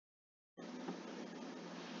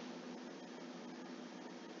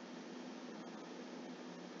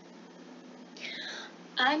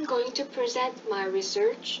I'm going to present my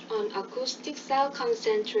research on acoustic cell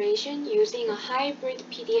concentration using a hybrid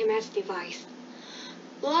PDMS device.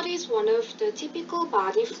 Blood is one of the typical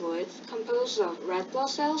body fluids composed of red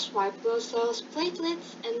blood cells, white blood cells,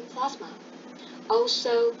 platelets, and plasma.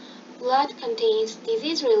 Also, blood contains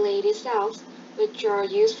disease-related cells, which are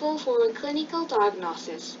useful for clinical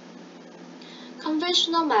diagnosis.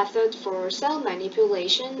 Conventional method for cell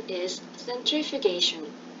manipulation is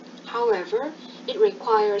centrifugation. However, it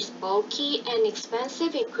requires bulky and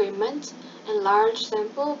expensive equipment and large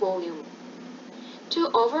sample volume. To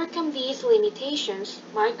overcome these limitations,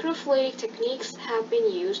 microfluidic techniques have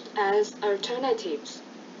been used as alternatives.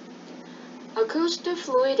 Acoustic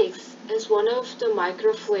fluidics is one of the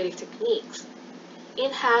microfluidic techniques.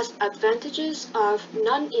 It has advantages of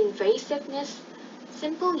non-invasiveness,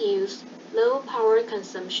 simple use, low power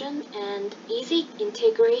consumption, and easy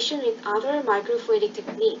integration with other microfluidic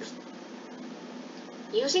techniques.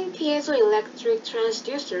 Using piezoelectric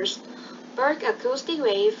transducers, bulk acoustic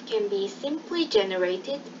wave can be simply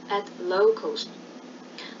generated at low cost.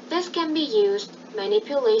 This can be used to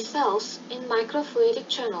manipulate cells in microfluidic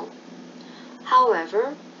channel.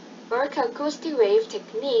 However, bulk acoustic wave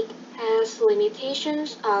technique has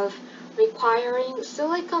limitations of requiring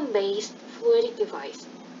silicon-based fluidic device.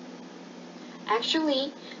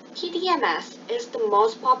 Actually, PDMS is the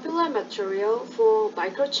most popular material for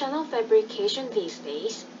microchannel fabrication these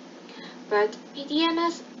days, but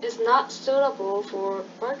PDMS is not suitable for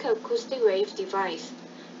bulk acoustic wave device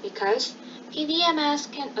because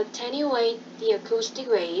PDMS can attenuate the acoustic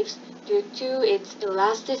waves due to its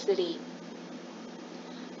elasticity.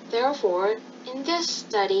 Therefore, in this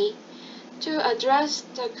study, to address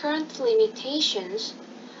the current limitations,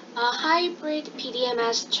 a hybrid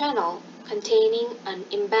PDMS channel containing an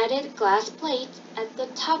embedded glass plate at the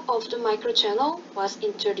top of the microchannel was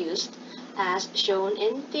introduced, as shown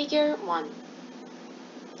in Figure 1.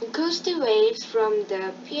 Acoustic waves from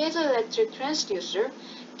the piezoelectric transducer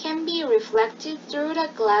can be reflected through the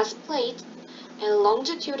glass plate, and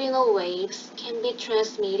longitudinal waves can be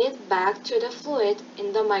transmitted back to the fluid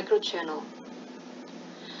in the microchannel.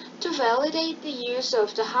 To validate the use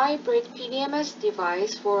of the hybrid PDMS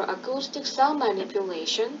device for acoustic cell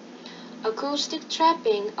manipulation, acoustic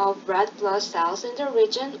trapping of red blood cells in the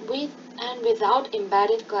region with and without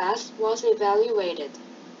embedded glass was evaluated.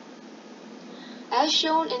 As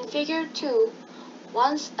shown in Figure 2,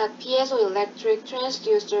 once a piezoelectric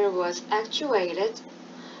transducer was actuated,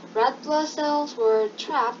 red blood cells were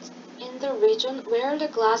trapped in the region where the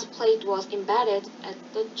glass plate was embedded at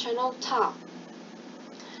the channel top.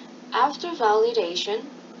 After validation,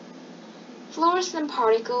 fluorescent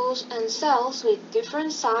particles and cells with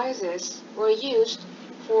different sizes were used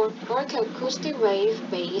for bulk acoustic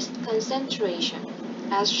wave-based concentration,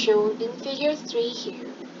 as shown in Figure 3 here.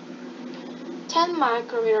 10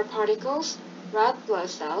 micrometer particles, red blood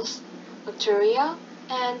cells, bacteria,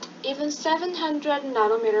 and even 700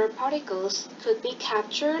 nanometer particles could be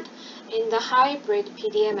captured in the hybrid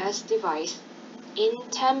PDMS device in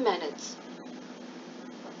 10 minutes.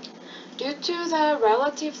 Due to the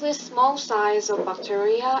relatively small size of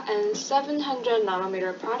bacteria and 700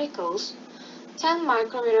 nanometer particles, 10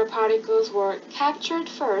 micrometer particles were captured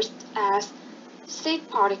first as seed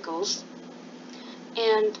particles,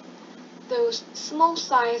 and those small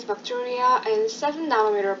size bacteria and 7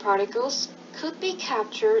 nanometer particles could be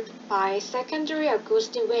captured by secondary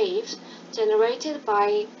acoustic waves generated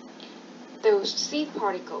by those seed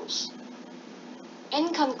particles. In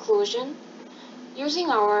conclusion, using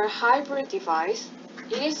our hybrid device,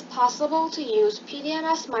 it is possible to use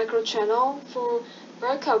PDMS microchannel for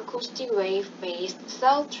bulk acoustic wave-based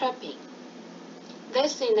cell trapping.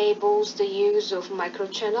 This enables the use of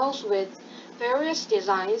microchannels with various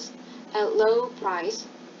designs at low price,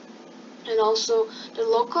 and also the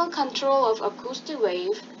local control of acoustic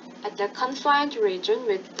wave at the confined region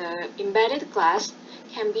with the embedded glass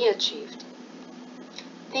can be achieved.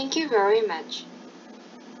 Thank you very much.